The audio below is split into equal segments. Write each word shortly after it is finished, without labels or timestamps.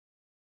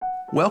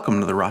Welcome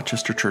to the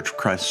Rochester Church of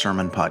Christ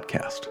Sermon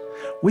Podcast.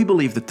 We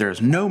believe that there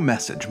is no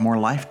message more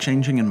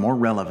life-changing and more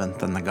relevant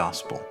than the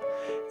gospel.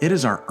 It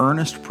is our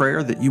earnest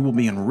prayer that you will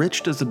be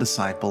enriched as a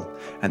disciple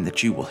and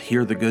that you will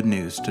hear the good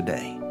news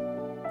today.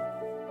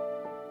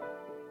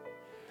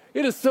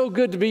 It is so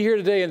good to be here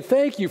today, and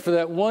thank you for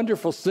that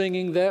wonderful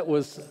singing. That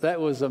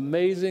was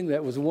amazing.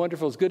 That was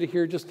wonderful. It's good to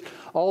hear just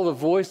all the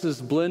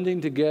voices blending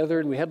together,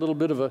 and we had a little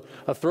bit of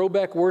a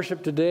throwback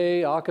worship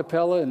today, a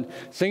cappella, and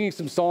singing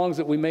some songs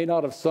that we may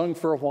not have sung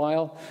for a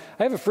while.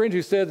 I have a friend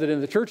who said that in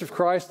the Church of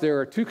Christ there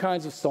are two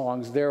kinds of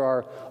songs. There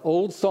are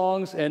old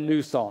songs and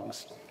new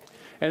songs.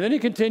 And then he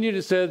continued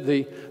and said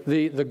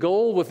the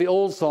goal with the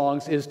old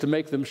songs is to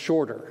make them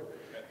shorter,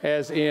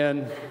 as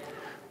in...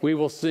 we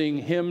will sing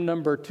hymn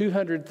number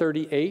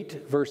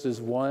 238,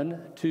 verses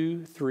 1,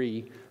 2,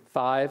 3,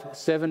 5,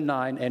 7,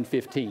 9, and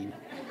 15.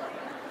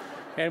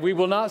 And we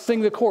will not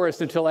sing the chorus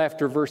until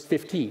after verse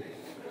 15.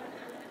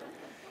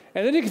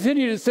 And then he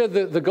continued and said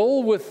that the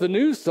goal with the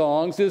new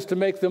songs is to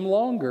make them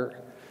longer,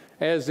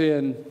 as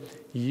in,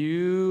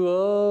 you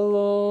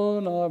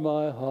alone are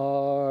my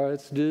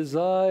heart's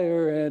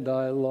desire, and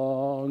I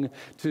long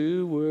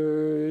to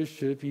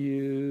worship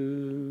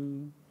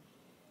you.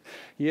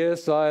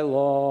 Yes, I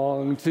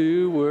long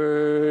to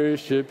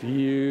worship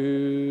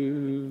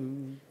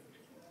you.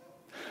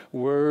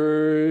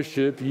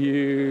 Worship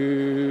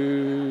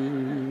you.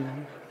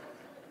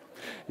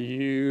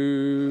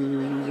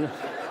 You.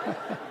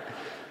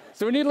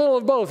 So we need a little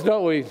of both,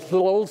 don't we? A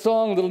little old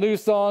song, a little new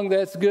song,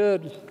 that's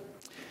good.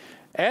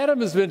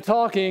 Adam has been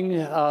talking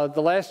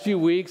the last few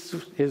weeks,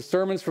 his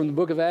sermons from the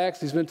book of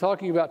Acts, he's been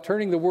talking about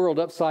turning the world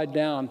upside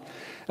down.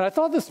 And I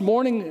thought this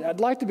morning I'd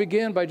like to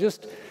begin by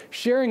just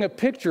sharing a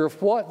picture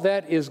of what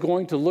that is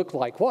going to look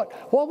like. What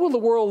will the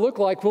world look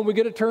like when we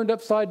get it turned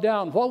upside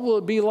down? What will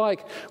it be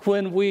like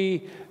when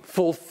we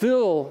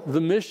fulfill the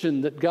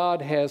mission that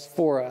God has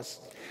for us?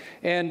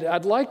 And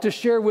I'd like to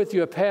share with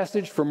you a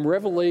passage from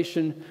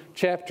Revelation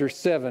chapter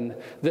 7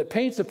 that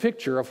paints a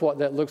picture of what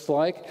that looks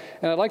like.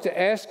 And I'd like to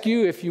ask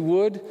you, if you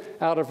would,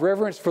 out of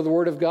reverence for the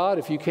Word of God,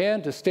 if you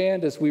can, to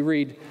stand as we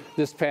read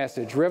this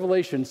passage.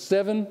 Revelation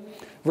 7,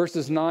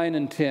 verses 9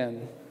 and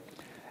 10.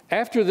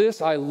 After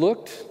this I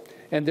looked,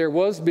 and there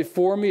was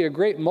before me a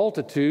great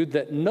multitude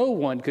that no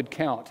one could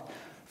count,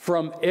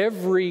 from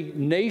every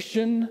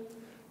nation,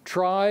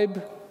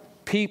 tribe,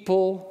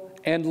 people,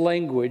 and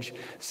language,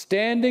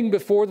 standing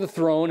before the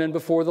throne and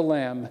before the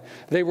Lamb.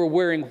 They were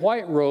wearing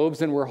white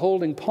robes and were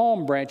holding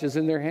palm branches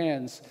in their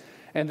hands.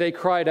 And they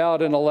cried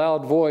out in a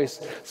loud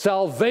voice,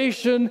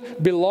 "Salvation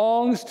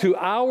belongs to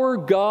our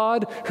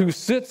God who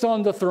sits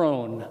on the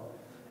throne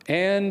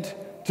and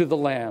to the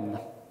Lamb."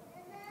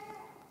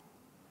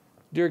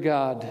 Dear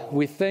God,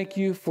 we thank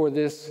you for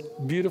this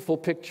beautiful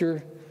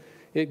picture.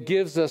 It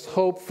gives us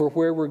hope for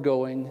where we're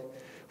going.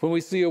 When we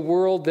see a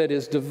world that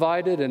is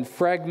divided and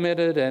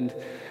fragmented and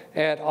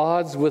at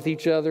odds with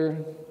each other,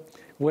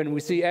 when we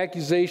see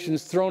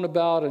accusations thrown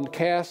about and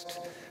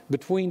cast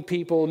between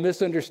people,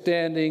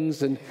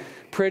 misunderstandings and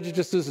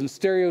prejudices and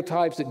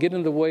stereotypes that get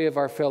in the way of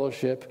our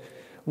fellowship,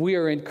 we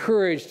are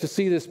encouraged to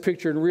see this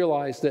picture and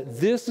realize that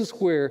this is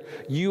where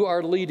you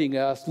are leading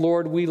us.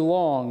 Lord, we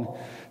long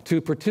to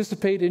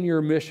participate in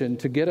your mission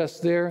to get us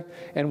there,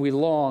 and we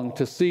long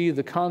to see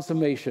the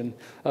consummation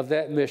of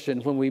that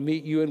mission when we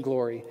meet you in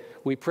glory.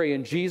 We pray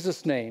in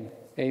Jesus' name,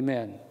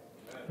 amen.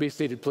 Be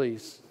seated,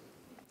 please.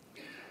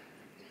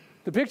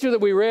 The picture that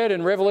we read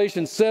in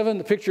Revelation 7,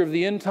 the picture of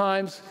the end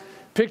times,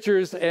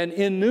 pictures an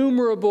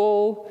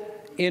innumerable,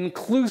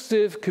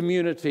 inclusive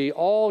community,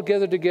 all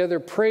gathered together,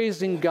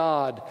 praising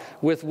God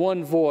with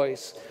one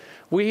voice.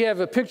 We have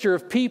a picture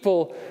of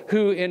people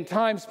who in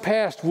times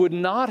past would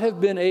not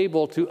have been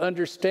able to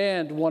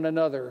understand one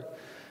another.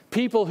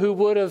 People who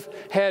would have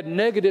had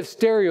negative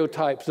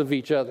stereotypes of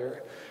each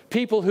other.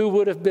 People who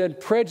would have been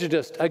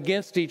prejudiced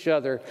against each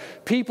other.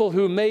 People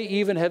who may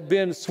even have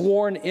been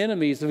sworn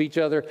enemies of each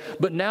other.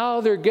 But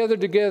now they're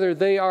gathered together.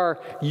 They are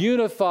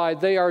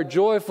unified. They are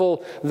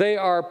joyful. They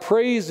are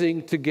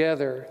praising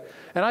together.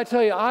 And I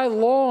tell you, I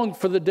long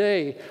for the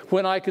day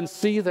when I can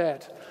see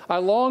that. I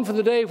long for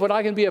the day when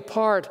I can be a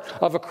part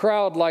of a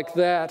crowd like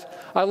that.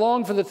 I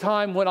long for the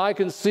time when I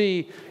can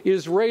see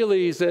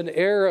Israelis and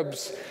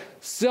Arabs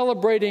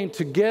celebrating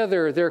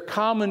together their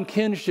common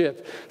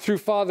kinship through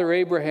Father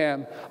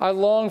Abraham. I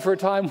long for a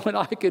time when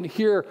I can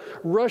hear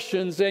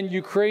Russians and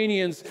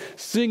Ukrainians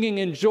singing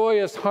in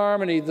joyous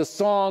harmony the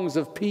songs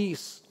of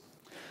peace.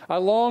 I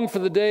long for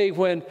the day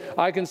when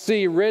I can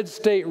see red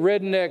state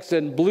rednecks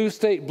and blue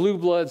state blue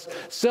bloods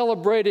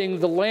celebrating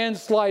the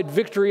landslide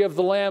victory of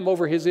the Lamb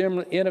over his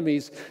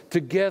enemies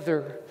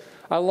together.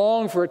 I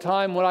long for a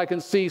time when I can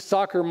see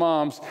soccer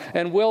moms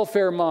and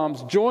welfare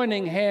moms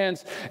joining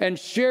hands and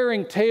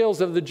sharing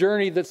tales of the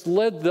journey that's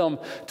led them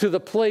to the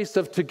place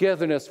of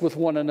togetherness with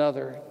one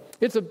another.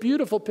 It's a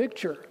beautiful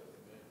picture.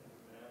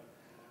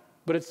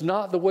 But it's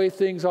not the way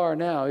things are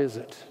now, is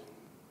it?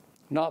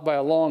 Not by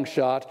a long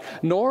shot.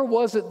 Nor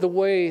was it the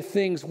way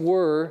things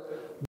were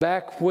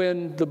back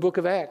when the book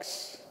of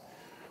Acts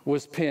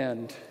was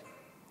penned.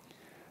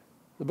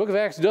 The book of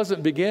Acts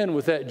doesn't begin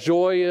with that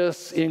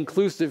joyous,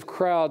 inclusive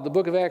crowd. The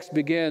book of Acts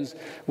begins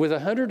with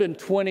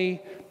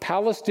 120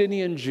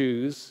 Palestinian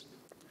Jews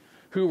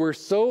who were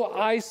so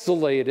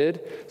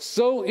isolated,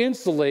 so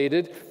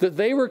insulated, that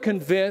they were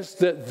convinced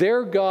that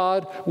their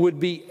God would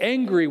be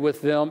angry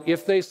with them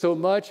if they so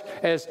much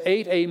as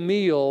ate a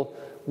meal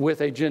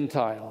with a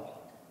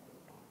Gentile.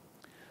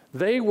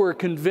 They were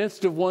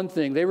convinced of one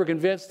thing. They were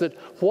convinced that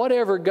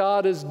whatever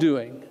God is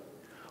doing,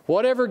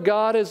 whatever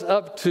God is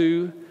up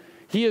to,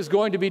 He is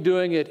going to be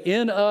doing it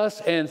in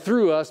us and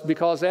through us,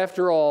 because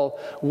after all,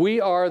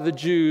 we are the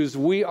Jews.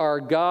 We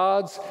are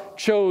God's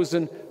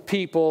chosen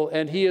people,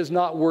 and He is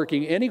not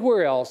working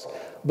anywhere else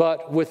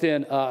but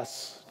within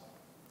us.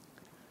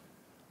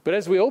 But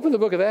as we open the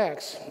book of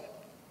Acts,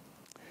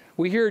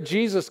 we hear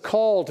Jesus'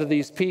 call to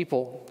these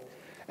people,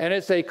 and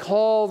it's a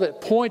call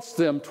that points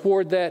them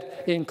toward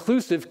that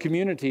inclusive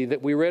community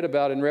that we read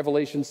about in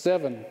Revelation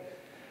 7.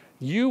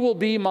 You will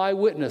be my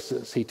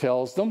witnesses, He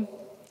tells them,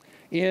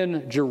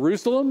 in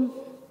Jerusalem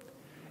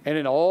and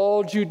in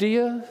all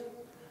Judea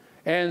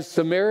and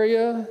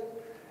Samaria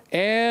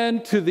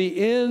and to the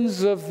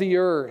ends of the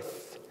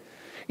earth.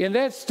 In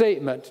that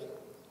statement,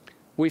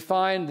 we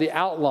find the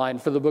outline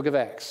for the book of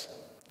Acts.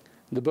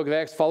 The book of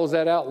Acts follows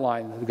that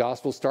outline. The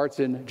gospel starts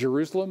in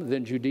Jerusalem,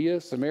 then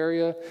Judea,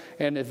 Samaria,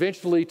 and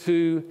eventually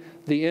to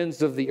the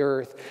ends of the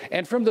earth.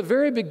 And from the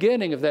very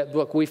beginning of that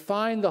book, we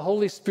find the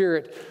Holy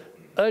Spirit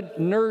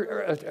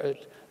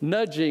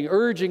nudging,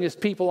 urging His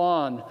people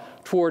on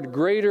toward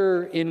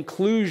greater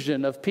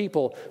inclusion of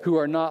people who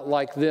are not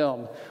like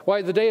them.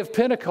 Why, the day of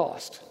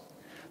Pentecost,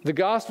 the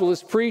gospel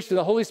is preached, and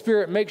the Holy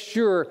Spirit makes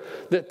sure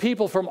that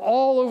people from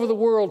all over the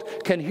world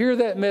can hear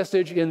that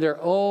message in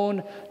their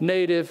own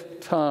native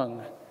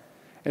tongue.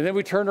 And then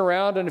we turn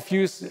around, and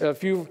a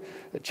few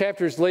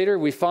chapters later,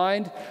 we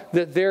find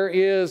that there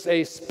is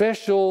a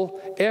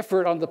special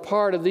effort on the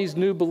part of these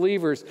new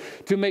believers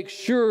to make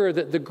sure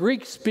that the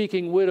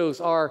Greek-speaking widows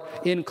are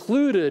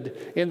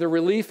included in the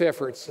relief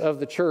efforts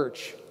of the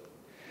church.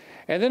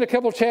 And then a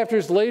couple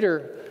chapters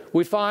later,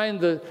 we find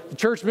the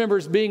church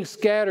members being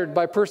scattered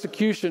by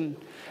persecution,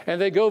 and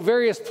they go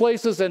various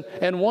places,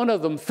 and one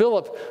of them,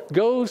 Philip,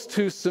 goes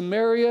to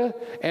Samaria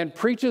and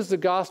preaches the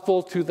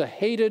gospel to the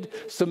hated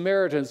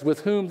Samaritans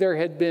with whom there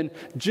had been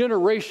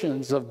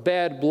generations of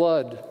bad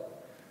blood.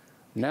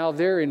 Now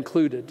they're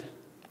included.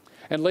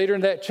 And later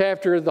in that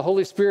chapter, the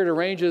Holy Spirit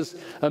arranges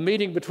a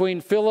meeting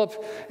between Philip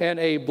and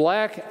a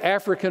black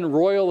African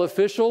royal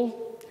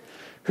official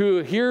who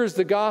hears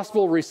the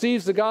gospel,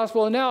 receives the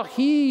gospel, and now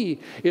he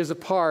is a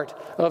part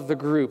of the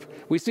group.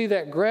 We see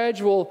that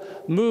gradual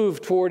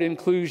move toward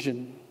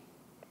inclusion.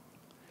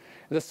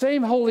 The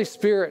same Holy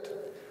Spirit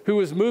who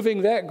is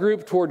moving that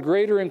group toward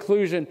greater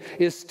inclusion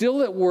is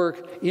still at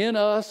work in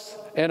us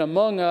and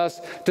among us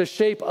to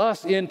shape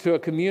us into a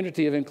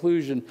community of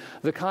inclusion,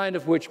 the kind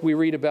of which we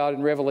read about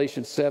in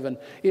Revelation 7.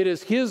 It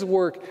is His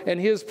work and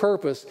His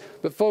purpose.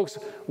 But folks,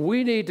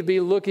 we need to be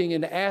looking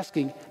and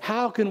asking,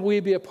 how can we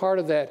be a part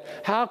of that?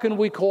 How can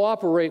we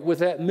cooperate with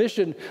that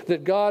mission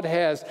that God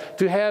has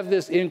to have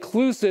this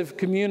inclusive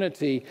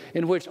community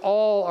in which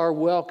all are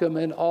welcome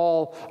and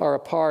all are a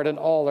part and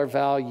all are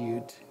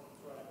valued?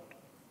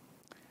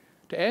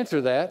 To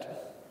answer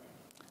that,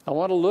 I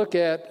want to look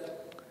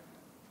at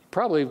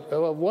probably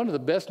one of the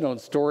best-known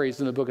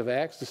stories in the book of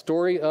Acts, the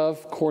story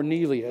of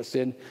Cornelius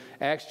in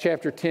Acts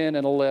chapter 10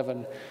 and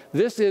 11.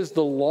 This is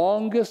the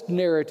longest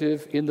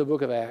narrative in the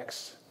book of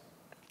Acts,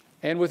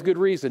 and with good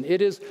reason.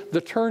 It is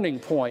the turning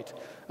point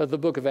of the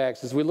book of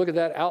Acts. As we look at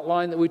that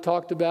outline that we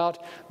talked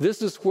about,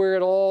 this is where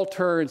it all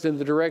turns in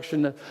the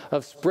direction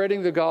of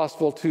spreading the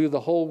gospel to the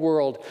whole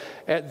world.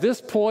 At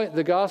this point,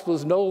 the gospel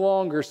is no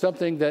longer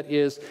something that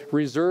is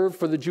reserved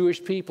for the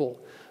Jewish people,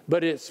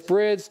 but it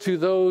spreads to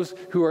those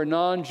who are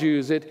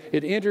non-Jews. It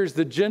enters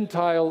the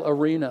Gentile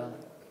arena.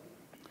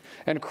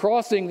 And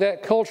crossing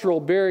that cultural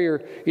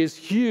barrier is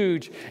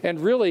huge and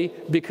really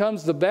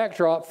becomes the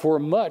backdrop for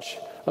much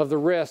of the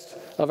rest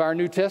of our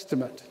New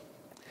Testament.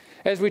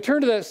 As we turn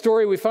to that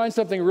story, we find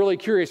something really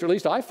curious, or at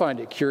least I find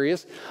it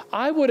curious.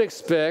 I would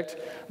expect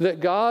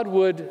that God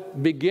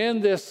would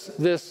begin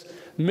this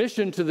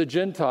mission to the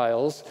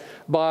Gentiles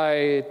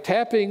by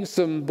tapping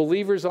some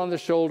believers on the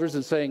shoulders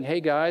and saying,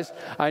 hey guys,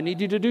 I need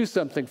you to do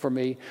something for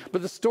me.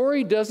 But the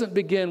story doesn't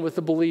begin with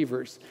the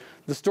believers.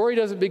 The story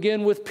doesn't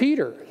begin with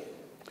Peter.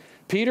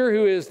 Peter,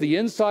 who is the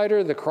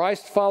insider, the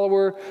Christ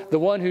follower, the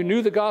one who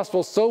knew the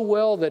gospel so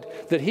well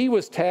that he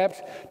was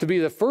tapped to be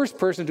the first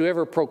person to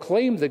ever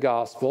proclaim the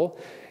gospel.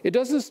 It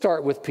doesn't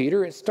start with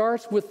Peter. It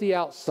starts with the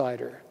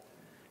outsider.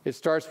 It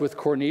starts with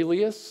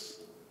Cornelius,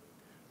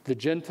 the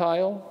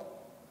Gentile,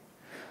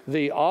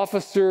 the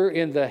officer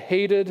in the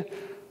hated,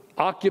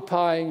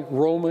 occupying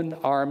Roman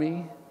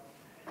army.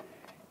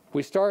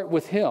 We start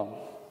with him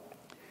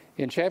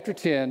in chapter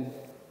 10,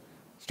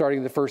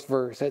 starting the first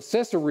verse. At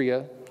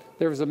Caesarea,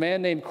 there was a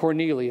man named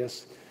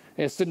Cornelius,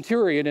 a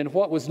centurion in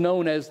what was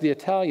known as the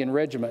Italian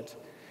regiment.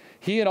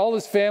 He and all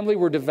his family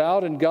were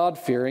devout and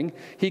God-fearing.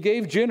 He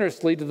gave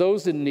generously to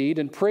those in need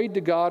and prayed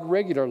to God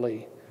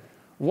regularly.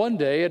 One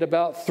day at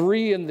about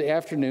 3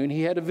 p.m,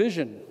 he had a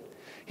vision.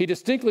 He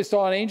distinctly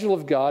saw an angel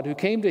of God who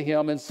came to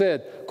him and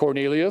said,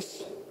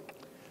 "Cornelius."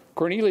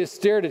 Cornelius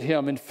stared at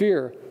him in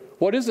fear.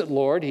 "What is it,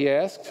 Lord?" he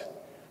asked.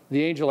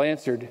 The angel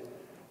answered,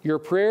 "Your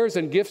prayers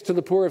and gifts to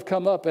the poor have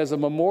come up as a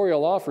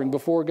memorial offering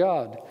before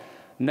God.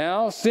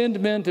 Now send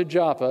men to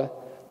Joppa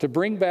to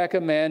bring back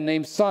a man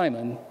named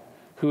Simon,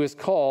 who is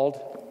called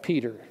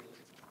Peter."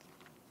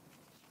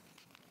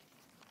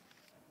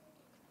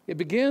 It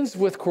begins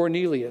with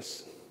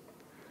Cornelius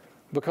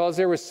because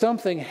there was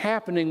something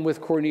happening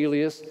with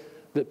Cornelius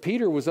that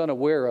Peter was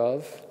unaware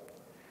of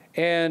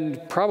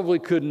and probably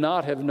could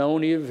not have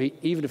known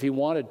even if he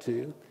wanted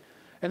to.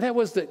 And that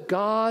was that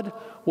God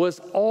was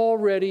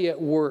already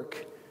at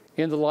work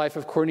in the life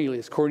of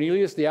Cornelius.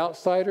 Cornelius the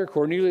outsider,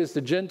 Cornelius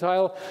the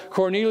Gentile,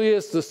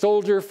 Cornelius the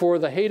soldier for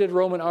the hated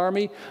Roman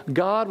army.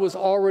 God was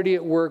already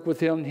at work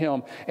within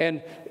him.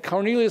 And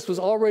Cornelius was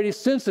already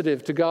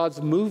sensitive to God's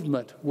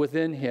movement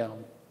within him.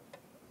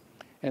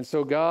 And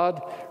so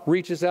God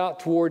reaches out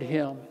toward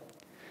him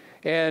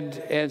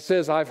and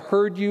says, "I've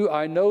heard you.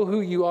 I know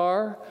who you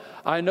are.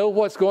 I know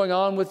what's going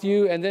on with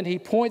you." And then he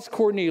points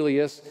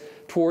Cornelius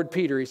toward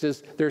Peter. He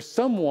says, "There's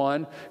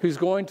someone who's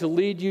going to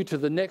lead you to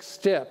the next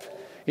step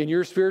in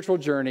your spiritual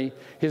journey.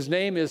 His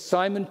name is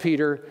Simon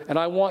Peter, and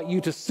I want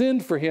you to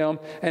send for him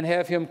and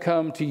have him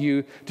come to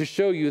you to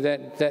show you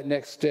that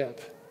next step."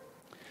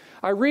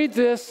 I read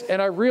this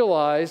and I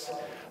realize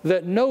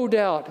that no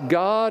doubt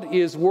God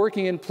is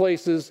working in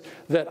places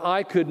that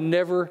I could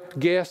never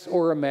guess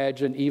or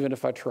imagine, even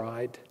if I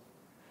tried.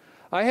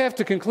 I have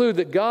to conclude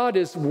that God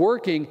is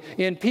working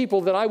in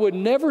people that I would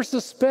never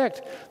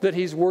suspect that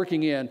he's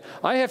working in.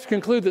 I have to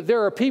conclude that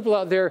there are people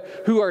out there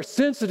who are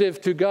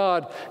sensitive to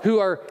God, who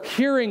are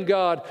hearing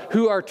God,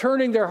 who are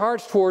turning their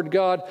hearts toward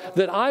God,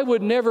 that I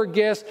would never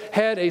guess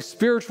had a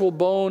spiritual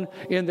bone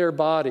in their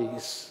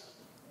bodies.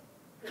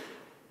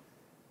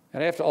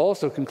 And I have to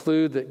also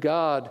conclude that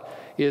God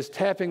is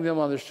tapping them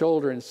on the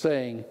shoulder and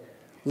saying,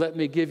 "Let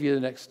me give you the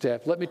next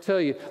step. Let me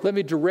tell you, let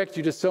me direct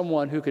you to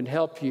someone who can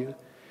help you."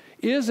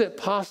 Is it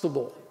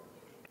possible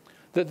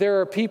that there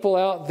are people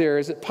out there?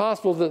 Is it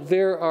possible that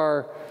there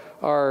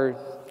are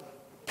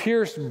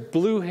pierced,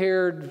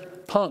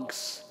 blue-haired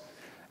punks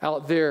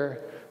out there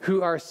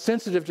who are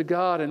sensitive to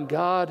God and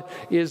God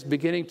is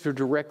beginning to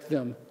direct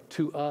them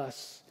to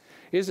us?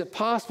 Is it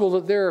possible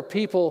that there are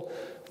people,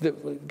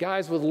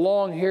 guys with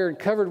long hair and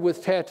covered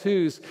with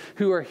tattoos,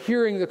 who are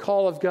hearing the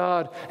call of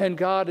God and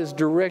God is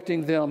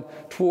directing them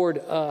toward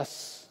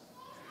us?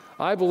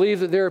 I believe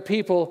that there are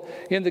people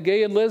in the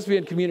gay and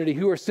lesbian community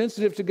who are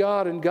sensitive to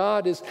God, and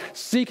God is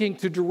seeking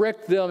to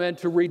direct them and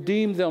to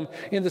redeem them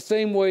in the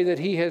same way that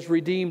he has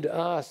redeemed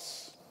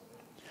us.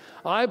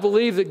 I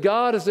believe that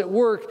God is at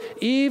work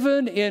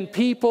even in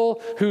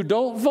people who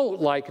don't vote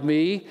like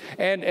me,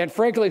 and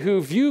frankly,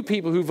 who view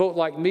people who vote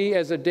like me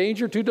as a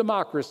danger to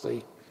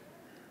democracy.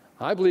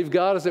 I believe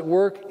God is at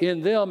work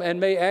in them and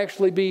may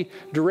actually be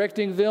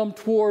directing them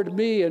toward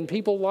me and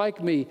people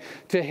like me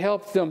to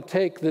help them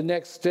take the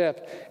next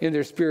step in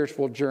their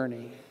spiritual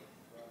journey.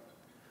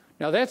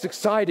 Now that's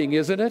exciting,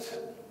 isn't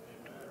it?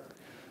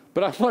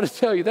 But I want to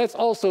tell you, that's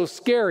also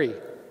scary.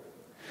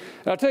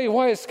 And I'll tell you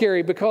why it's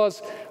scary,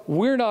 because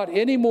we're not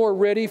any more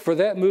ready for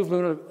that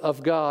movement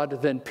of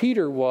God than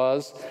Peter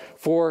was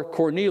for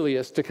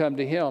Cornelius to come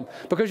to him.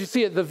 Because you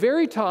see, at the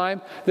very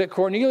time that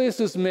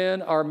Cornelius'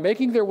 men are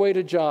making their way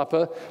to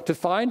Joppa to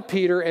find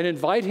Peter and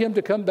invite him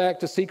to come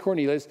back to see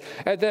Cornelius,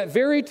 at that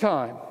very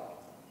time,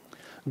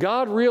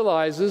 God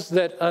realizes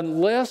that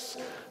unless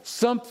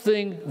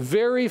something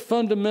very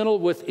fundamental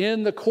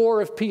within the core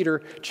of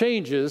Peter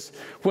changes,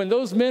 when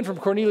those men from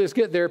Cornelius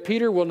get there,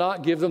 Peter will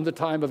not give them the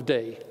time of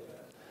day.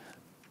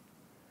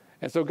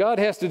 And so God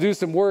has to do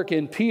some work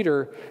in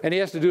Peter, and he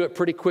has to do it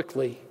pretty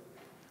quickly.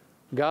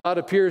 God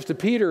appears to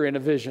Peter in a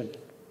vision,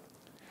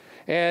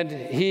 and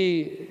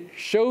he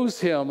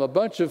shows him a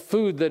bunch of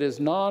food that is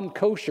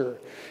non-kosher,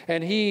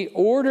 and he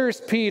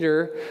orders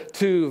Peter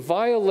to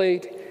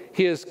violate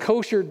his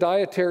kosher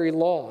dietary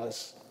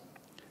laws.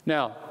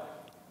 Now,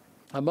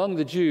 among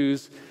the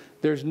Jews,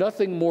 there's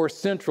nothing more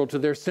central to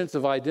their sense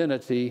of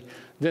identity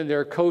than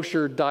their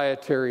kosher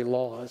dietary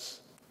laws.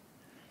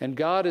 And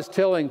God is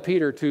telling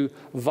Peter to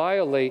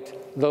violate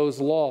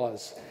those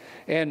laws.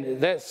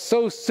 And that's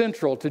so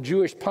central to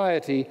Jewish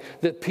piety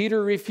that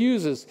Peter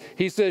refuses.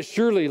 He says,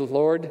 surely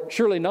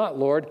not,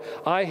 Lord,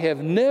 I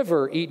have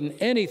never eaten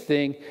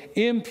anything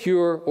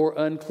impure or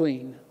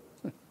unclean."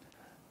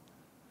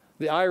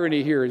 The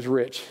irony here is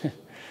rich.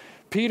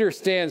 Peter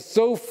stands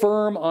so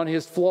firm on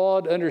his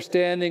flawed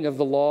understanding of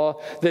the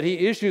law that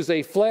he issues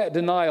a flat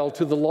denial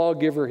to the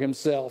lawgiver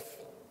himself.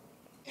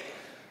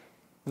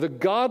 The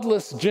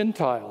godless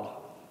Gentile,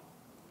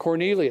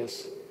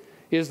 Cornelius,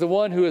 is the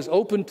one who is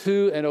open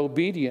to and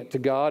obedient to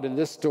God in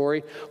this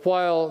story,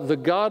 while the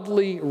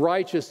godly,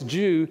 righteous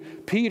Jew,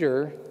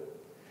 Peter,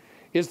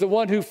 is the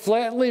one who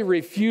flatly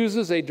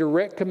refuses a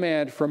direct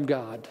command from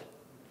God.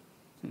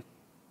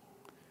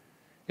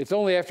 It's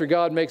only after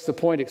God makes the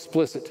point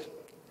explicit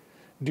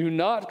Do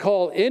not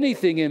call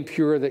anything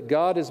impure that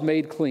God has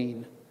made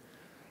clean.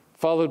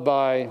 Followed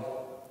by,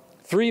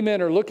 3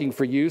 men are looking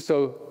for you,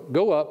 so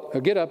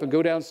get up and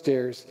go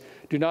downstairs.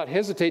 Do not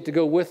hesitate to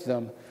go with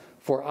them,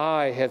 for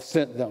I have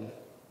sent them.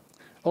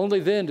 Only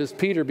then does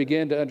Peter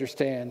begin to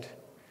understand.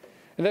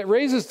 And that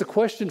raises the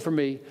question for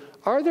me,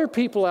 are there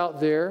people out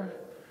there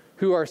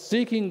who are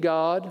seeking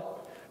God,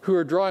 who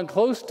are drawing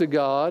close to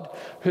God,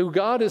 who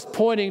God is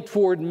pointing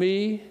toward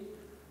me,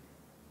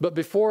 but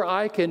before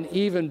I can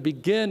even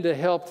begin to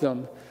help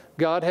them,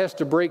 God has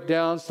to break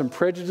down some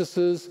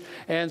prejudices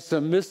and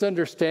some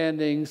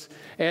misunderstandings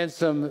and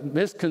some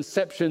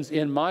misconceptions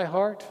in my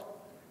heart?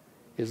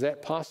 Is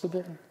that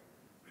possible?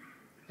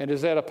 And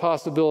is that a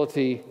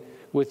possibility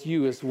with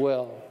you as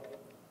well?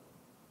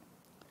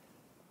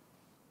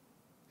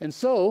 And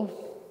so,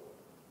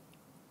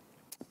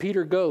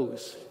 Peter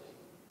goes.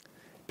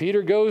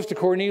 Peter goes to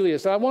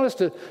Cornelius. I want us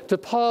to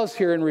pause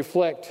here and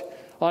reflect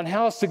on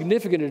how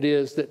significant it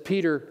is that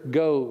Peter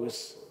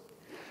goes.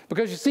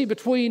 Because you see,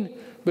 between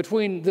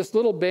this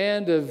little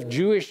band of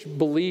Jewish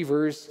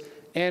believers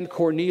and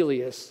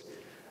Cornelius,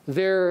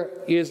 there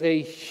is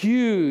a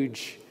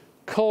huge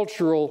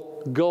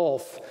cultural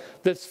gulf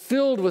that's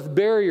filled with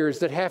barriers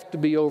that have to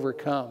be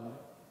overcome.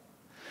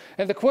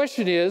 And the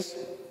question is,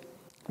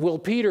 will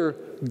Peter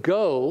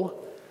go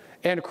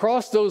and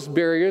cross those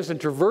barriers and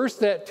traverse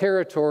that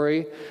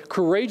territory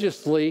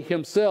courageously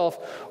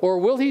himself, or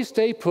will he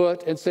stay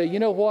put and say, you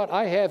know what,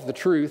 I have the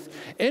truth.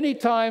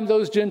 Anytime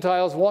those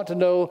Gentiles want to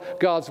know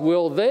God's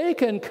will, they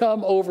can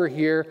come over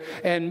here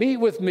and meet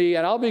with me,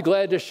 and I'll be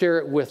glad to share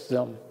it with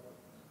them.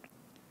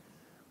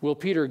 Will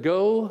Peter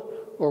go,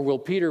 or will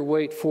Peter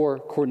wait for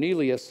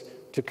Cornelius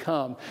to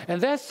come? And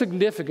that's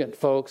significant,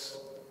 folks,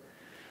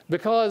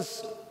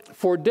 because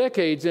for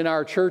decades in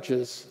our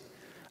churches,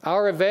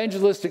 our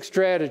evangelistic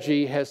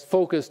strategy has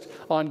focused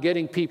on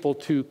getting people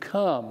to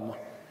come.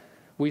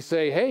 We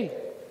say, hey,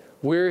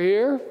 we're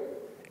here.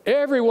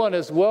 Everyone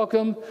is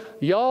welcome.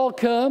 Y'all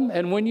come,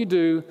 and when you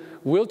do,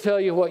 we'll tell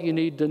you what you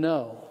need to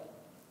know.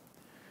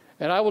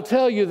 And I will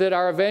tell you that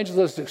our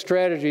evangelistic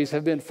strategies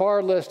have been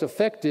far less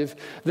effective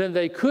than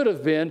they could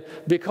have been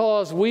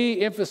because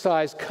we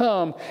emphasize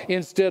come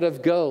instead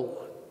of go.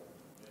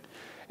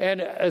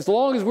 And as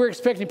long as we're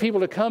expecting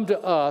people to come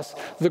to us,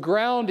 the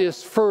ground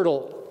is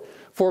fertile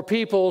for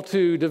people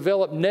to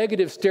develop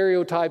negative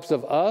stereotypes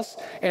of us,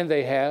 and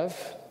they have.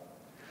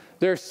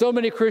 There are so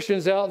many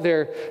Christians out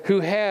there who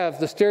have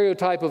the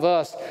stereotype of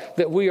us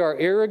that we are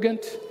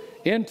arrogant,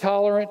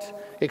 intolerant,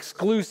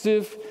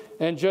 exclusive,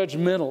 and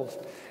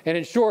judgmental. And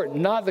in short,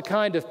 not the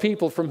kind of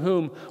people from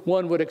whom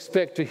one would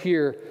expect to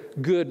hear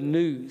good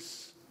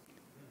news.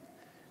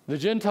 The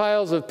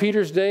Gentiles of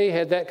Peter's day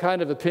had that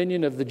kind of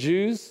opinion of the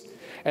Jews,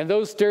 and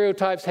those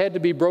stereotypes had to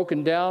be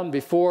broken down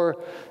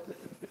before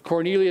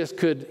Cornelius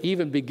could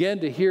even begin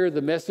to hear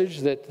the message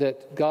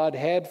that God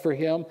had for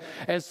him.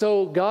 And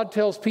so God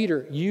tells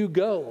Peter, you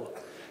go.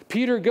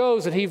 Peter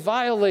goes, and he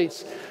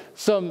violates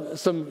some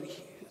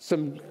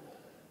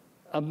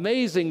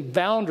amazing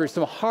boundaries,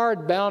 some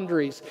hard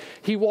boundaries.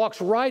 He walks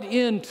right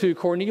into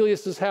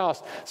Cornelius'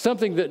 house,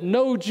 something that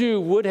no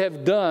Jew would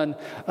have done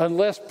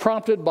unless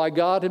prompted by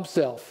God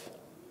himself.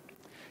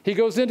 He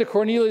goes into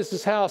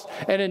Cornelius' house,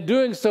 and in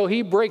doing so,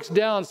 he breaks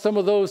down some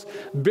of those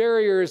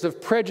barriers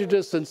of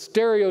prejudice and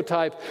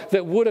stereotype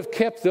that would have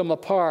kept them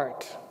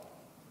apart.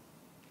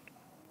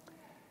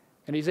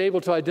 And he's able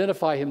to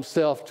identify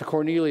himself to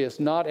Cornelius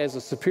not as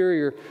a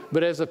superior,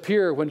 but as a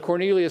peer. When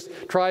Cornelius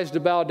tries to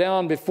bow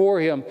down before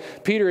him,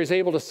 Peter is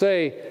able to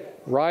say,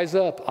 rise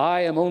up,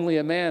 I am only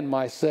a man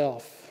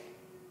myself.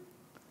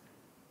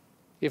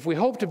 If we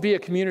hope to be a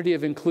community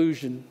of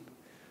inclusion,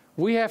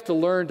 we have to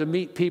learn to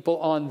meet people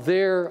on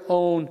their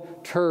own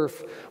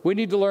turf. We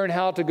need to learn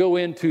how to go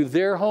into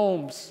their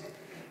homes,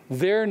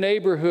 their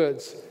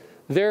neighborhoods,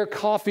 their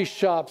coffee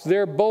shops,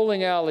 their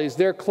bowling alleys,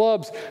 their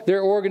clubs,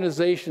 their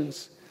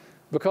organizations.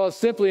 Because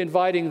simply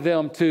inviting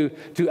them to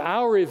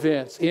our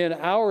events in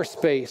our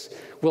space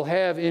will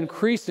have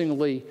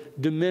increasingly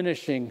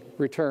diminishing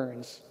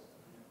returns.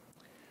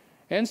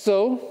 And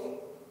so,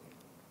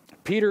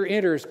 Peter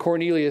enters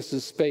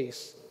Cornelius'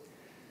 space.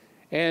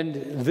 And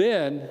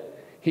then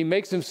he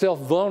makes himself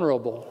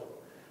vulnerable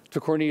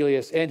to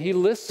Cornelius, and he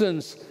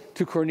listens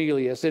to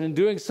Cornelius. And in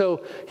doing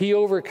so, he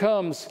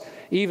overcomes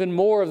even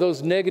more of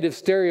those negative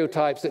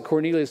stereotypes that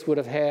Cornelius would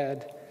have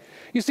had.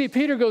 You see,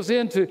 Peter goes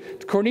into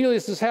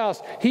Cornelius'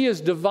 house. He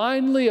is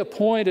divinely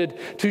appointed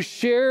to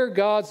share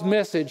God's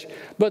message.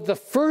 But the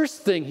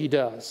first thing he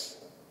does,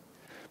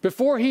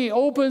 before he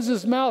opens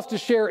his mouth to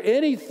share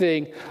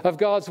anything of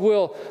God's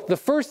will, the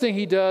first thing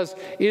he does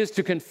is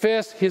to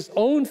confess his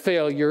own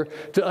failure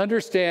to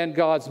understand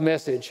God's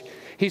message.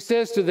 He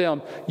says to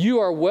them, you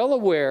are well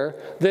aware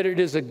that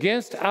it is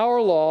against our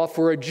law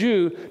for a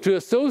Jew to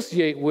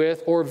associate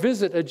with or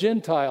visit a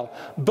Gentile.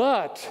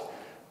 But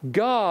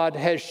God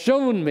has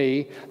shown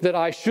me that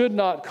I should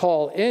not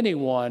call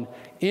anyone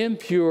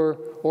impure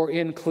or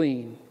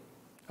unclean.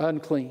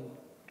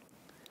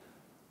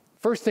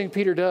 First thing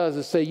Peter does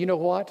is say, you know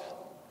what?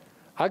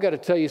 I got to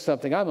tell you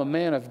something. I'm a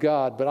man of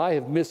God, but I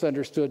have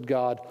misunderstood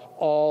God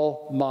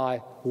all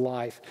my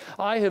life.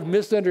 I have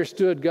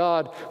misunderstood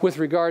God with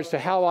regards to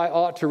how I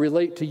ought to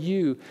relate to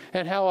you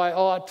and how I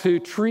ought to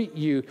treat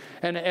you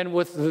and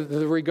with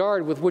the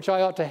regard with which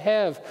I ought to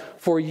have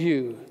for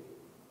you.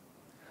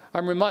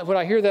 When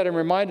I hear that, I'm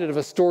reminded of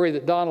a story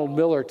that Donald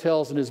Miller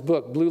tells in his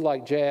book, Blue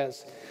Like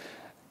Jazz.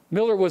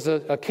 Miller was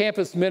a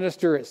campus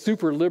minister at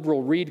super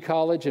liberal Reed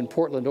College in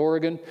Portland,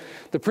 Oregon.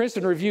 The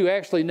Princeton Review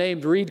actually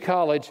named Reed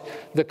College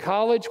the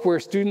college where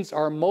students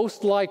are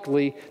most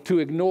likely to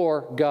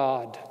ignore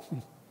God.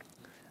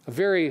 A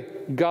very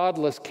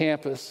godless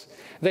campus.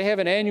 They have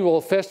an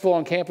annual festival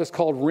on campus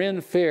called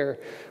Ren Fair,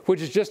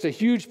 which is just a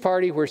huge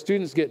party where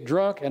students get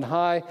drunk and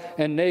high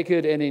and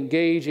naked and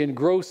engage in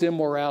gross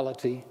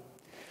immorality.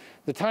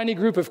 The tiny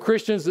group of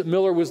Christians that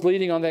Miller was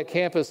leading on that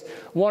campus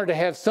wanted to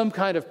have some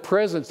kind of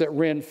presence at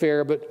Ren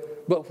Fair,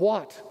 but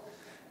what?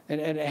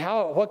 And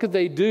what could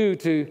they do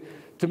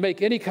to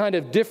make any kind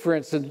of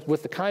difference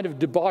with the kind of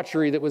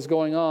debauchery that was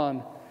going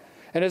on?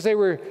 And as they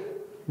were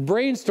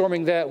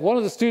brainstorming that, one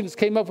of the students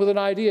came up with an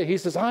idea. He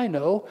says, I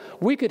know,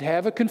 we could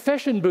have a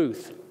confession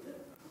booth.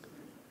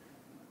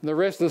 And the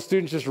rest of the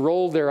students just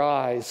rolled their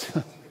eyes.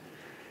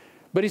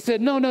 But he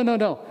said,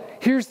 no.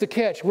 Here's the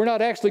catch. We're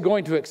not actually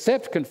going to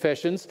accept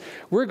confessions.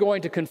 We're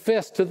going to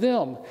confess to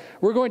them.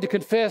 We're going to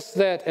confess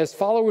that as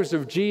followers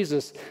of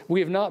Jesus, we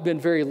have not been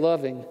very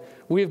loving.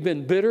 We have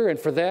been bitter, and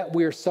for that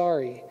we are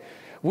sorry.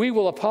 We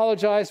will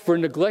apologize for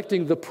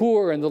neglecting the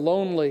poor and the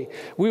lonely.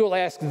 We will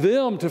ask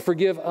them to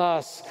forgive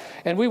us.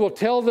 And we will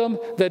tell them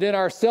that in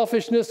our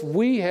selfishness,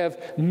 we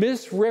have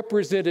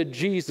misrepresented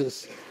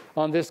Jesus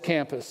on this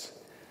campus.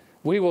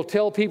 We will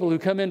tell people who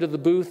come into the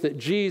booth that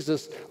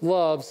Jesus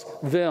loves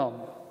them.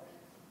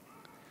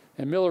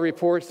 And Miller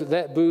reports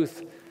that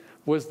booth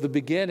was the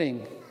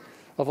beginning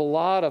of a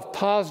lot of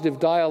positive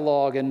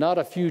dialogue and not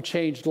a few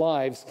changed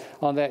lives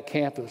on that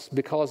campus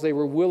because they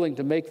were willing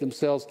to make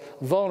themselves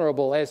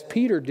vulnerable, as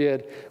Peter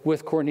did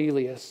with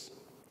Cornelius.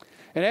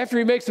 And after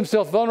he makes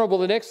himself vulnerable,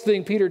 the next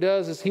thing Peter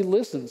does is he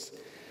listens.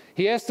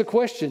 He asks the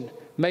question,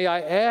 "May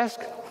I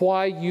ask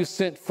why you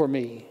sent for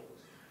me?"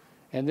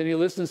 And then he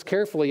listens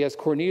carefully as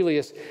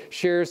Cornelius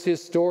shares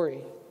his story.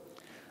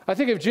 I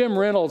think of Jim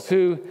Reynolds,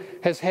 who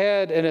has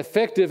had an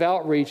effective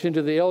outreach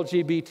into the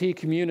LGBT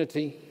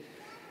community.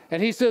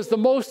 And he says the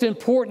most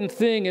important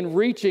thing in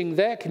reaching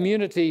that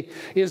community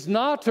is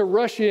not to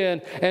rush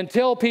in and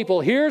tell people,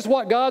 here's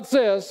what God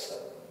says,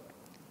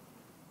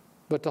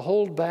 but to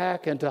hold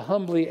back and to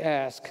humbly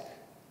ask,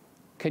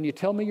 can you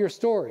tell me your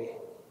story?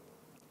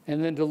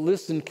 And then to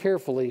listen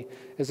carefully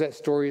as that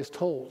story is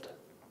told.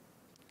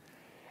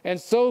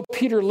 And so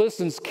Peter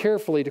listens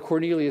carefully to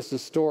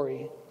Cornelius'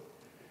 story.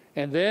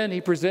 And then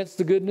he presents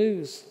the good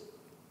news.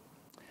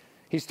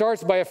 He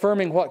starts by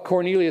affirming what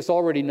Cornelius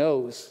already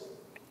knows.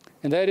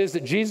 And that is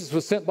that Jesus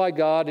was sent by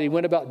God and he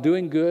went about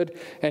doing good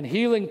and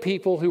healing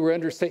people who were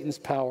under Satan's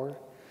power.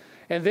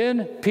 And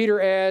then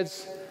Peter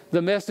adds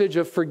the message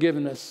of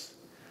forgiveness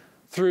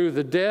through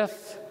the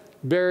death,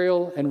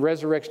 burial, and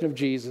resurrection of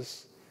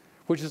Jesus,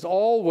 which is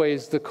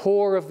always the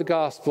core of the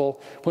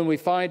gospel when we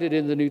find it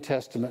in the New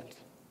Testament.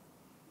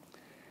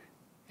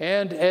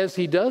 And as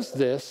he does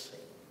this,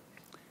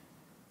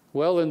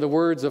 well, in the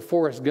words of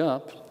Forrest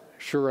Gump,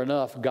 sure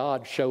enough,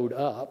 God showed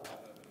up.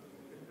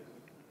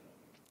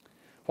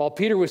 While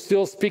Peter was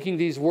still speaking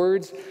these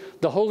words,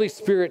 the Holy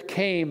Spirit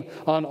came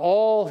on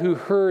all who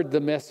heard the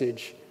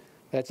message.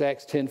 That's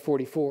Acts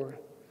 10:44.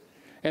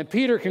 And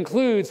Peter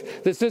concludes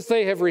that since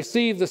they have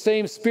received the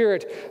same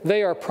Spirit,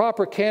 they are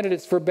proper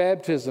candidates for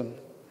baptism.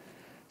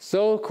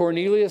 So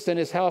Cornelius and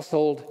his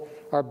household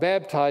are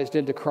baptized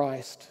into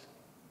Christ.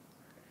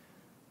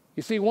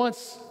 You see,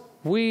 once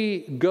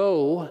we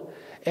go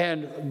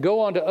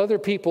onto other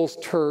people's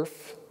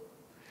turf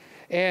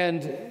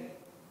and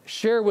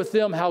share with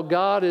them how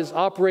God is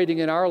operating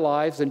in our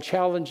lives and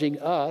challenging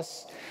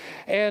us,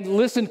 and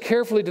listen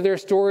carefully to their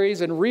stories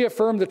and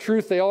reaffirm the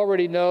truth they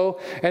already know,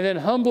 and then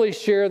humbly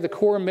share the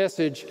core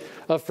message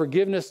of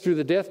forgiveness through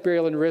the death,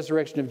 burial, and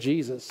resurrection of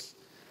Jesus.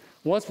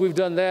 Once we've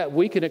done that,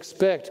 we can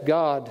expect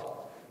God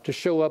to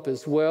show up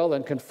as well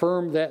and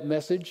confirm that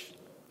message.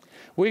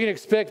 We can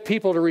expect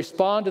people to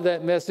respond to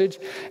that message,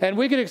 and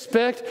we can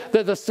expect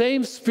that the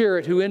same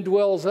Spirit who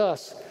indwells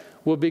us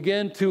will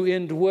begin to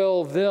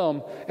indwell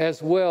them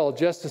as well,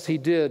 just as he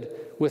did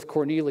with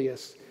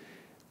Cornelius.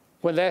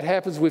 When that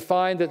happens, we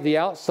find that the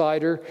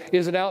outsider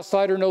is an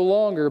outsider no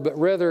longer, but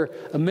rather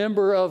a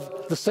member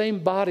of the same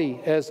body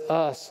as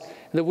us,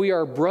 and that we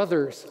are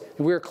brothers,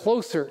 and we are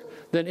closer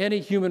than any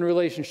human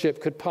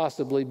relationship could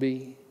possibly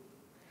be.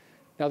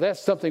 Now, that's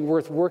something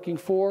worth working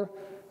for.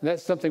 And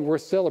that's something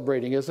worth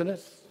celebrating, isn't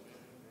it?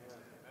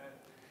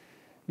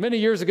 Many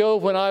years ago,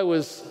 when I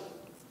was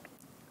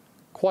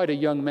quite a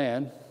young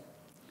man,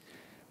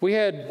 we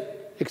had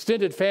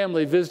extended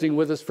family visiting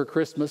with us for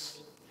Christmas.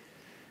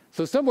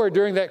 So somewhere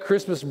during that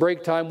Christmas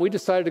break time, we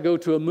decided to go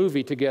to a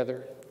movie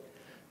together.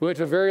 We went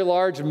to a very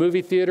large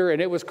movie theater,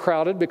 and it was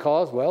crowded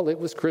because, well, it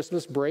was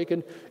Christmas break,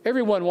 and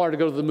everyone wanted to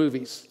go to the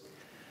movies.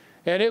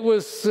 And it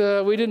was,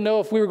 we didn't know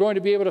if we were going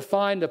to be able to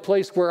find a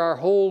place where our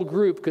whole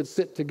group could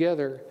sit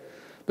together.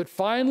 But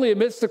finally,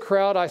 amidst the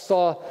crowd, I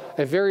saw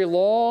a very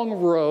long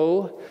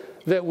row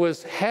that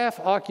was half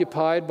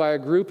occupied by a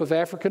group of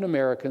African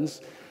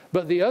Americans,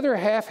 but the other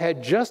half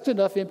had just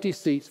enough empty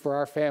seats for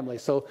our family.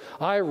 So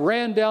I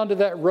ran down to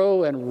that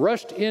row and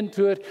rushed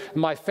into it.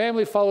 My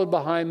family followed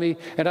behind me,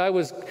 and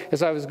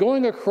as I was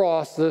going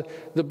across, the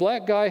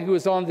black guy who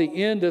was on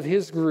the end of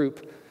his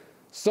group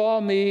saw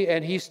me,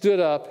 and he stood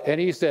up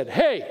and he said,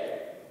 "Hey,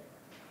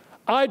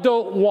 I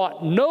don't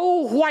want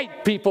no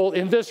white people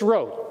in this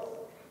row."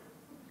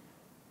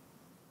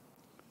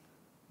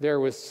 There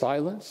was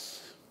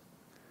silence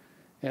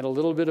and a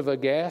little bit of a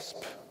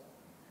gasp.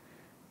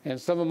 And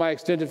some of my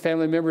extended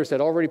family members had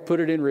already put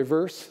it in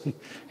reverse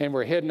and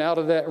were heading out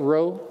of that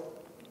row.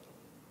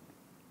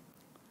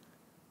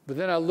 But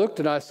then I looked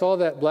and I saw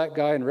that black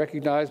guy and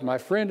recognized my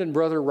friend and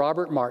brother,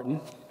 Robert Martin.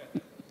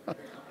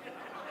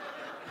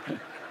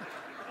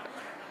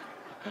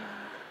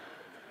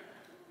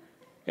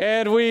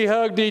 And we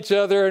hugged each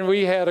other and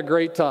we had a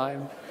great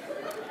time.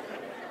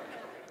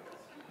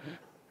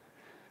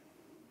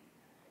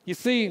 You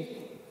see,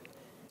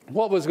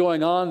 what was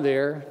going on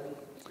there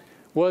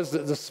was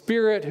that the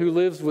Spirit who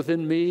lives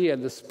within me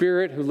and the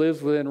Spirit who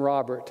lives within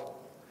Robert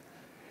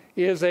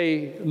is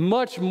a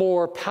much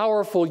more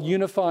powerful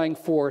unifying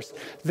force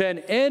than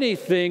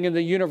anything in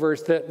the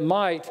universe that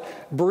might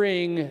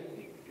bring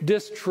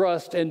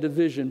distrust and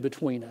division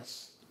between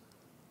us.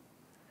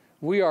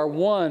 We are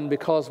one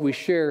because we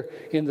share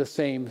in the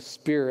same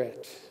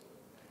Spirit.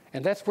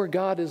 And that's where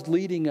God is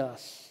leading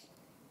us.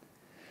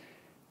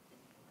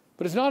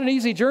 But it's not an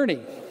easy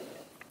journey,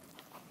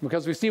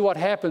 because we see what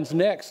happens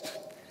next.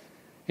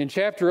 In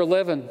chapter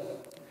 11,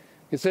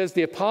 it says,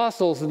 the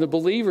apostles and the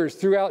believers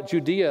throughout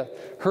Judea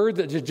heard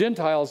that the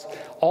Gentiles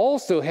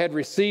also had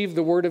received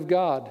the word of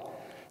God.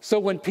 So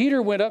when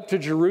Peter went up to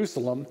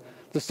Jerusalem,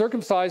 the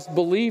circumcised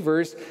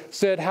believers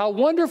said, "How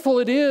wonderful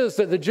it is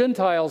that the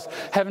Gentiles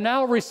have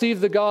now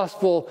received the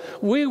gospel.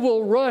 We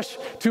will rush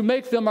to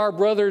make them our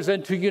brothers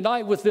and to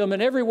unite with them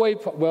in every way."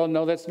 Well,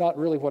 no, that's not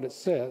really what it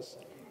says.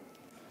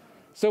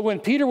 So when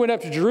Peter went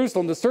up to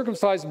Jerusalem, the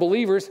circumcised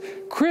believers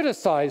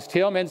criticized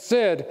him and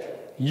said,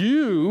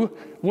 "You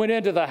went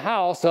into the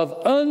house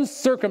of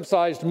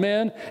uncircumcised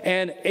men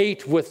and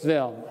ate with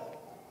them."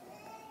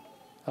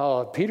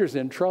 Oh, Peter's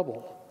in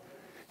trouble.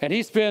 And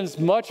he spends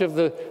much of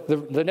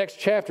the next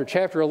chapter,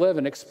 chapter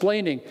 11,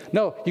 explaining,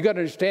 no, you got to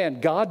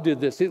understand, God did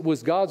this. It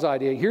was God's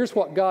idea. Here's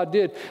what God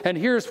did, and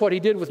here's what he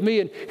did with me,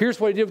 and here's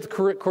what he did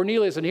with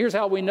Cornelius, and here's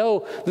how we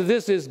know that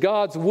this is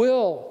God's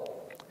will.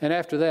 And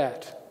after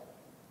that,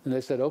 and they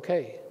said,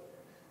 okay,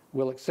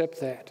 we'll accept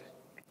that.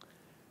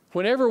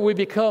 Whenever we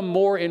become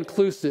more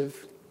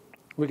inclusive,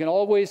 we can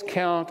always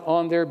count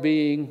on there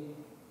being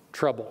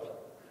trouble.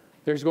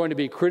 There's going to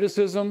be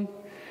criticism,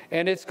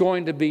 and it's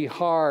going to be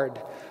hard.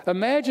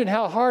 Imagine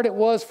how hard it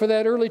was for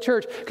that early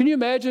church. Can you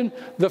imagine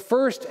the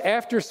first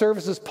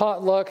after-services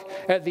potluck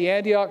at the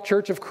Antioch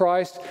Church of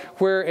Christ,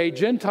 where a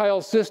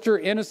Gentile sister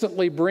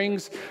innocently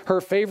brings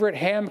her favorite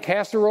ham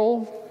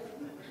casserole?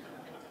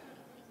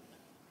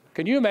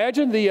 Can you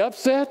imagine the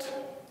upset?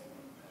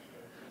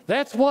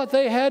 That's what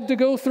they had to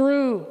go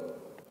through.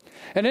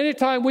 And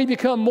anytime we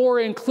become more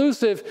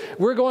inclusive,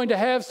 we're going to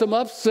have some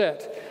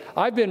upset.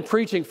 I've been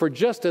preaching for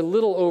just a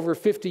little over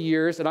 50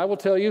 years, and I will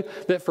tell you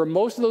that for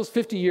most of those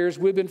 50 years,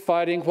 we've been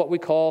fighting what we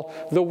call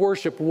the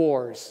worship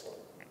wars.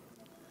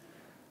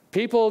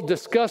 People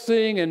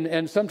discussing,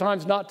 and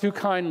sometimes not too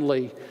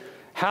kindly,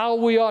 how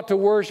we ought to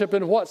worship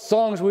and what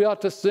songs we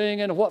ought to sing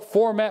and what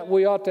format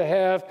we ought to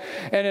have.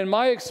 And in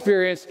my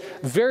experience,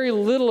 very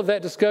little of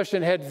that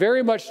discussion had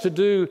very much to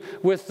do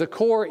with the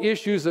core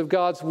issues of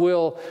God's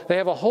will. They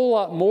have a whole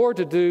lot more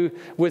to do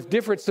with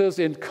differences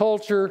in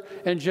culture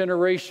and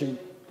generation.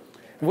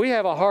 We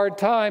have a hard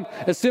time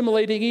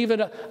assimilating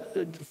even,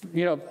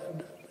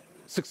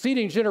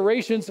 succeeding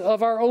generations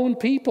of our own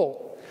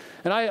people.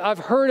 And I've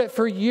heard it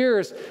for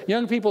years,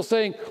 young people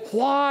saying,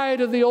 why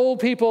do the old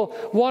people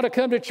want to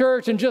come to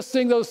church and just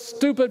sing those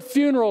stupid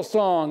funeral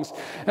songs?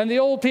 And the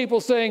old people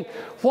saying,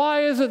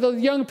 why is it the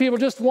young people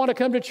just want to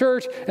come to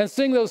church and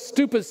sing those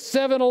stupid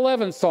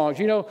 7-Eleven songs?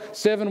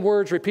 7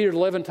 words repeated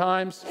 11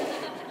 times.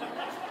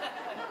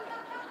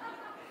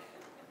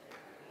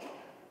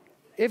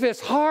 If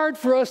it's hard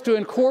for us to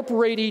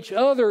incorporate each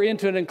other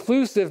into an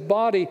inclusive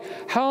body,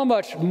 how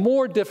much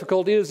more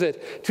difficult is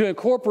it to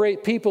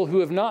incorporate people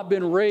who have not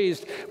been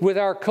raised with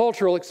our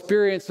cultural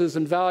experiences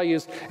and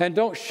values and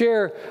don't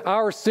share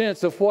our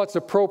sense of what's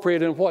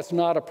appropriate and what's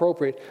not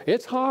appropriate?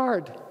 It's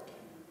hard.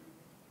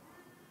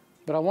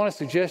 But I want to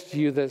suggest to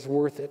you that it's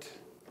worth it.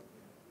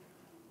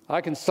 I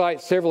can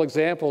cite several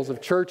examples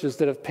of churches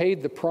that have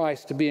paid the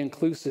price to be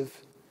inclusive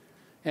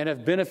and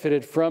have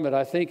benefited from it.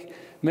 I think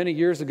many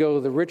years ago,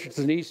 the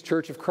Richardson East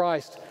Church of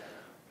Christ,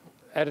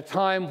 at a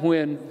time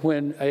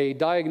when a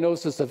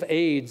diagnosis of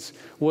AIDS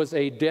was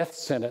a death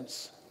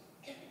sentence,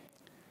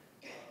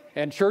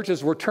 and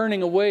churches were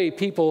turning away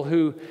people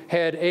who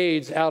had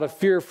AIDS out of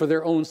fear for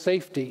their own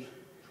safety,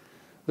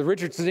 The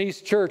Richardson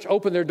East Church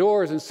opened their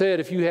doors and said,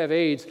 if you have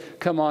AIDS,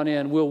 come on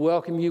in. We'll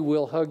welcome you,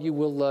 we'll hug you,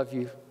 we'll love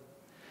you.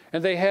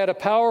 And they had a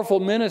powerful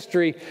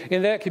ministry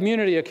in that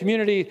community, a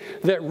community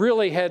that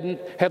really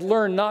had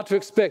learned not to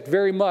expect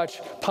very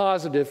much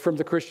positive from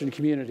the Christian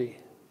community.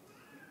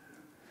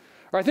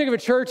 Or I think of a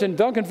church in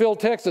Duncanville,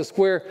 Texas,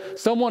 where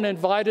someone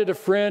invited a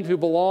friend who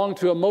belonged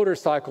to a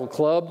motorcycle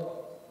club.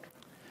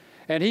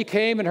 And he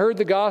came and heard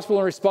the gospel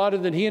and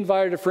responded. Then he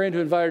invited a friend who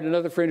invited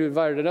another friend who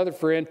invited another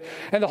friend.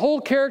 And the whole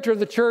character of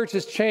the church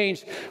has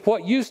changed.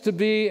 What used to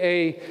be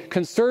a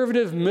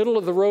conservative,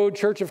 middle-of-the-road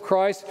Church of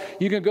Christ,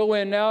 you can go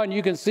in now and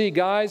you can see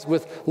guys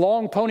with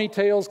long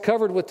ponytails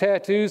covered with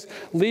tattoos,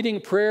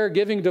 leading prayer,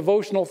 giving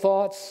devotional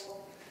thoughts.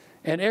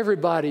 And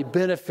everybody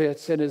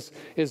benefits and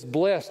is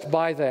blessed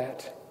by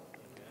that.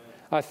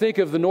 I think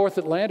of the North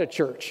Atlanta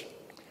church,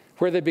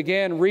 where they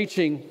began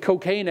reaching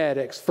cocaine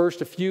addicts,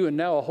 first a few and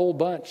now a whole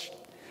bunch.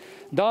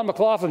 Don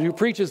McLaughlin, who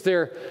preaches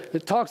there,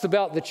 talks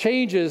about the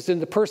changes in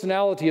the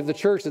personality of the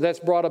church that's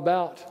brought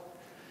about.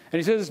 And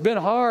he says, it's been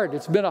hard.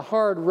 It's been a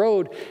hard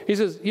road. He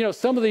says,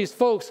 some of these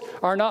folks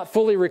are not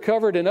fully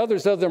recovered and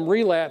others of them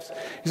relapse.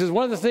 He says,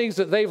 one of the things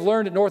that they've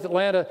learned at North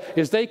Atlanta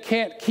is they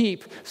can't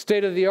keep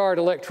state-of-the-art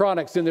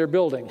electronics in their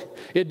building.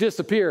 It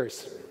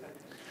disappears.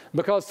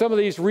 Because some of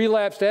these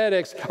relapsed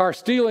addicts are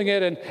stealing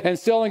it and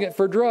selling it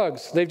for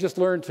drugs. They've just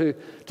learned to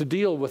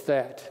deal with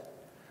that.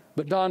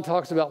 But Don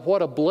talks about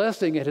what a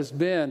blessing it has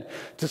been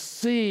to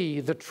see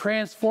the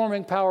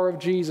transforming power of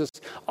Jesus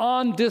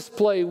on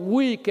display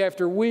week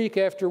after week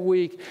after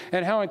week,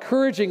 and how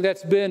encouraging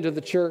that's been to the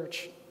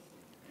church.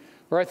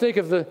 Or I think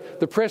of the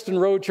Preston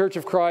Road Church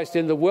of Christ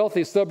in the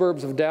wealthy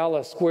suburbs of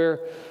Dallas,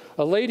 where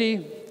a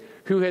lady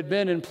who had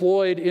been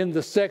employed in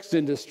the sex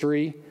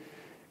industry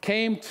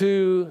came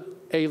to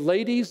a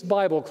ladies'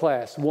 Bible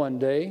class one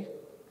day.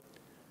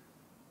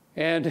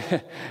 And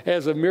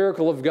as a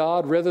miracle of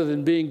God, rather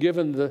than being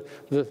given the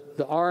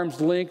arm's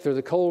length or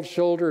the cold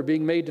shoulder or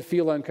being made to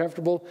feel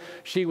uncomfortable,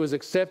 she was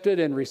accepted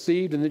and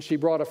received, and then she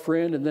brought a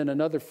friend and then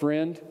another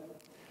friend.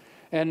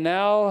 And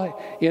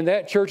now in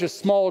that church's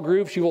small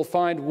group, you will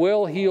find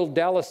well-heeled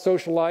Dallas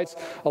socialites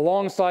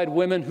alongside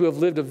women who have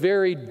lived a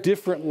very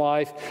different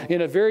life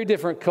in a very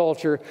different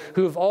culture,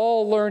 who have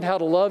all learned how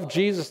to love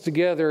Jesus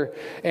together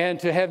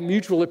and to have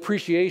mutual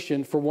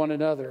appreciation for one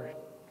another.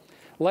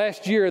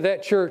 Last year,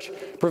 that church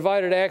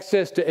provided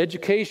access to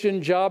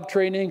education, job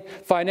training,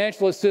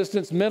 financial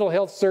assistance, mental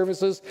health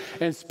services,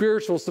 and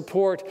spiritual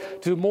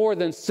support to more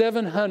than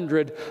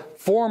 700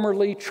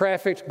 formerly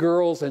trafficked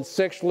girls and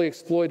sexually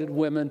exploited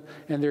women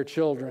and their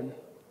children.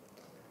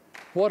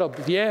 What a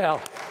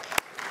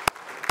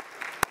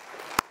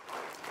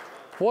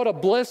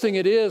blessing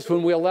it is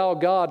when we allow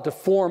God to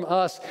form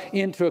us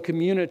into a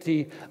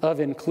community of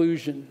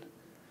inclusion.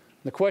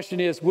 The question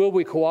is, will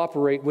we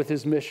cooperate with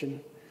His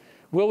mission?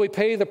 Will we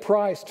pay the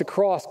price to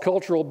cross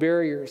cultural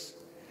barriers?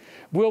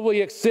 Will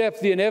we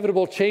accept the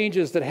inevitable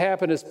changes that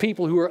happen as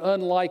people who are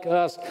unlike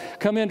us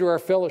come into our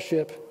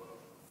fellowship?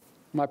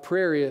 My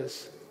prayer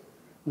is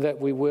that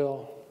we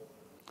will.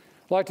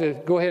 I'd like to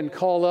go ahead and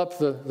call up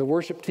the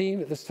worship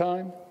team at this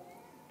time.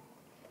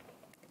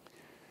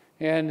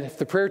 And if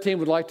the prayer team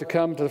would like to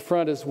come to the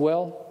front as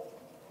well.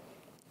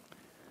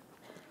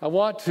 I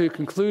want to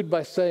conclude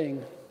by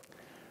saying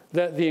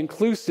that the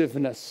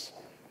inclusiveness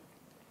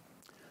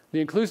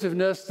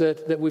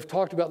that we've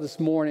talked about this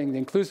morning, the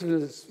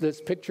inclusiveness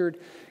that's pictured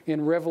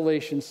in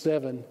Revelation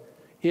 7,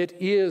 it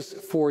is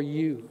for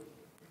you.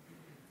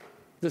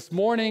 This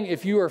morning,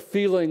 if you are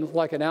feeling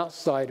like an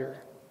outsider,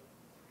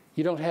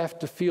 you don't have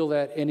to feel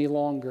that any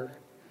longer.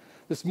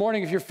 This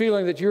morning, if you're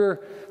feeling that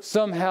you're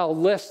somehow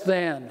less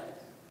than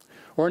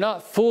or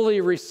not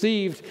fully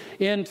received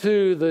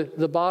into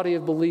the body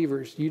of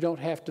believers, you don't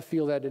have to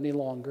feel that any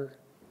longer.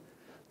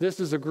 This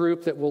is a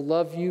group that will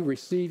love you,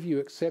 receive you,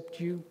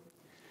 accept you.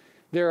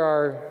 There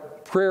are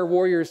prayer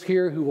warriors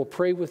here who will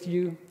pray with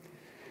you.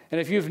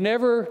 And if you've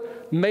never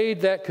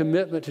made that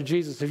commitment to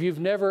Jesus, if you've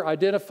never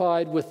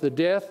identified with the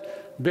death,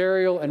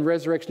 burial, and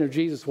resurrection of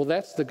Jesus, well,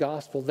 that's the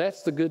gospel.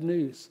 That's the good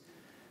news.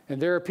 And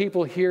there are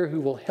people here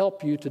who will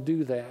help you to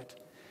do that.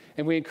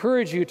 And we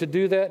encourage you to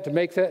do that, to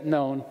make that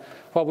known,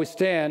 while we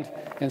stand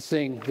and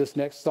sing this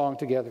next song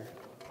together.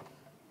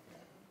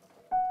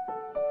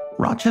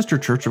 Rochester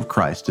Church of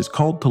Christ is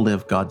called to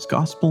live God's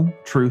gospel,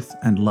 truth,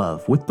 and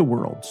love with the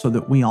world so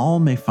that we all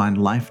may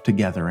find life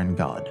together in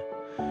God.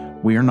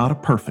 We are not a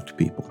perfect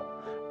people,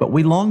 but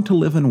we long to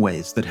live in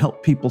ways that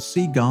help people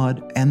see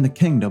God and the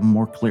kingdom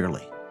more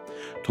clearly.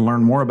 To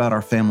learn more about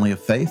our family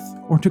of faith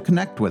or to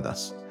connect with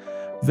us,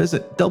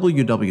 visit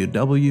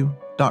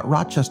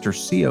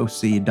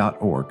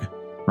www.rochestercoc.org.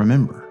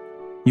 Remember,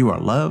 you are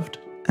loved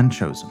and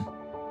chosen.